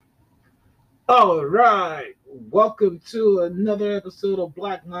All right, welcome to another episode of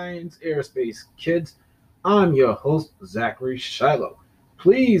Black Lions Airspace Kids. I'm your host, Zachary Shiloh.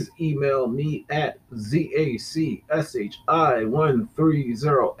 Please email me at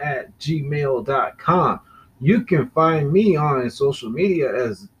zacshi130 at gmail.com. You can find me on social media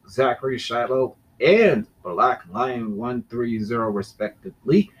as Zachary Shiloh and Black Lion 130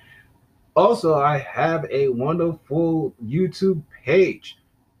 respectively. Also, I have a wonderful YouTube page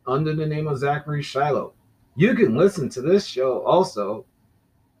under the name of Zachary Shiloh. You can listen to this show also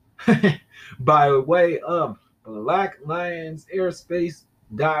by way of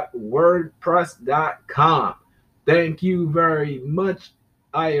blacklionsairSpace.wordpress.com. Thank you very much.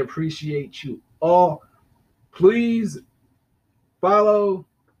 I appreciate you all. Please follow,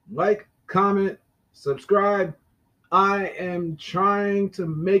 like, comment, subscribe. I am trying to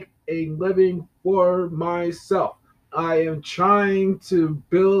make a living for myself. I am trying to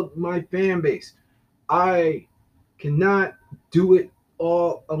build my fan base. I cannot do it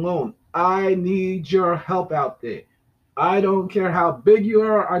all alone. I need your help out there. I don't care how big you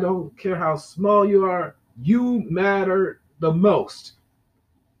are, I don't care how small you are. You matter the most,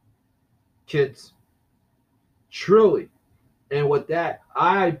 kids. Truly. And with that,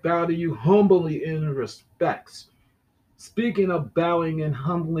 I bow to you humbly in respects. Speaking of bowing and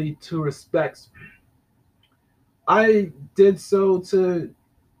humbly to respects, I did so to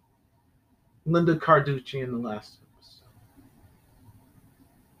Linda Carducci in the last episode.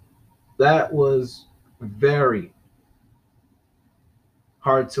 That was very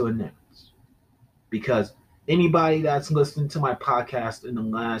hard to announce because anybody that's listened to my podcast in the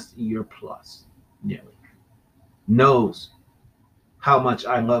last year plus, nearly, knows how much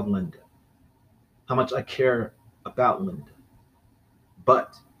I love Linda, how much I care about Linda.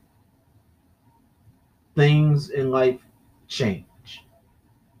 But things in life change.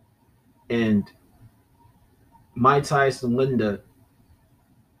 And my ties to Linda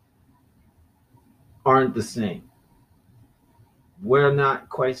aren't the same. We're not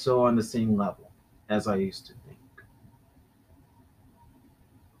quite so on the same level as I used to think.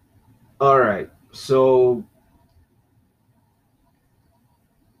 All right, so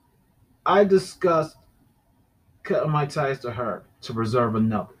I discussed cutting my ties to her to preserve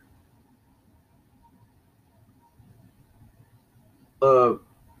another.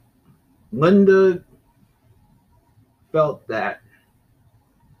 Linda felt that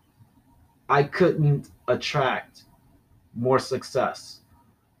I couldn't attract more success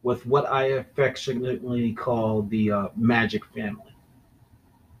with what I affectionately call the magic family.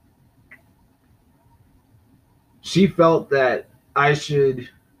 She felt that I should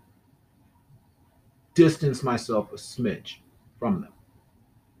distance myself a smidge from them.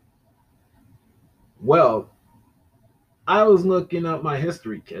 Well, I was looking up my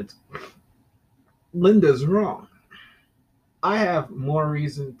history, kids. Linda's wrong. I have more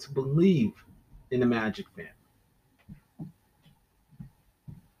reason to believe in the magic family.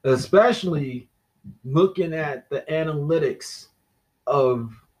 Especially looking at the analytics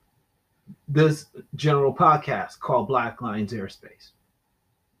of this general podcast called Black Lions Airspace.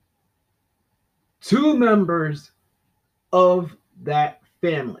 Two members of that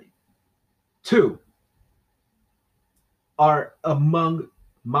family, two, are among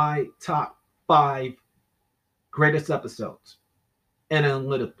my top 5 greatest episodes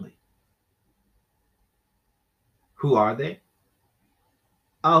analytically. Who are they?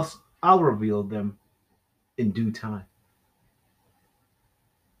 I'll reveal them in due time.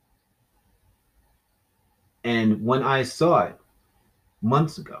 And when I saw it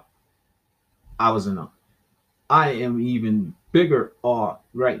months ago, I was in awe. I am even bigger awe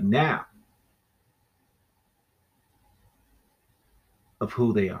right now of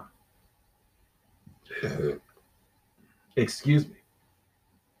who they are. Excuse me.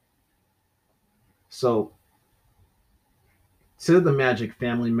 So, to the Magic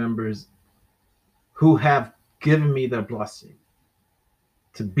family members who have given me their blessing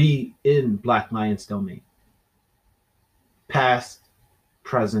to be in Black Lion's domain, past,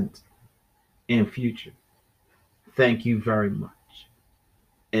 present, and future, thank you very much.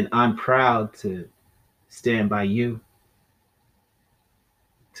 And I'm proud to stand by you,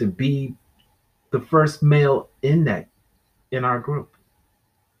 to be the first male in our group.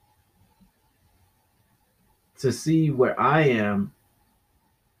 To see where I am,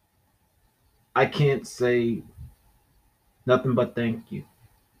 I can't say nothing but thank you.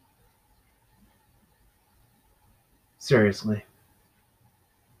 Seriously.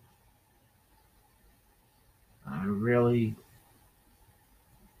 I really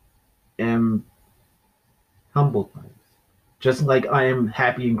am humbled by this. Just like I am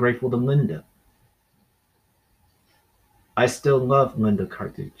happy and grateful to Linda I still love Linda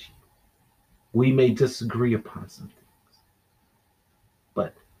Carducci. We may disagree upon some things,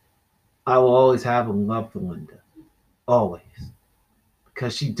 but I will always have a love for Linda. Always.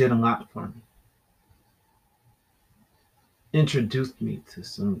 Because she did a lot for me. Introduced me to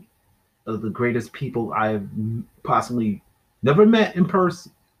some of the greatest people I've possibly never met in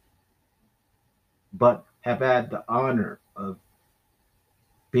person, but have had the honor of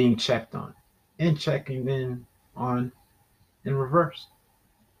being checked on and checking in on in reverse.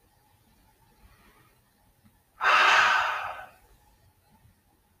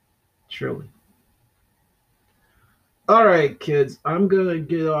 Truly. All right, kids, I'm going to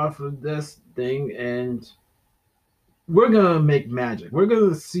get off of this thing and we're going to make magic. We're going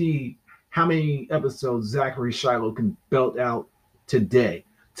to see how many episodes Zachary Shiloh can belt out today.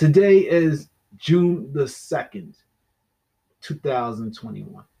 Today is June the 2nd,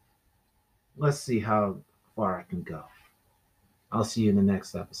 2021. Let's see how far I can go. I'll see you in the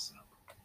next episode.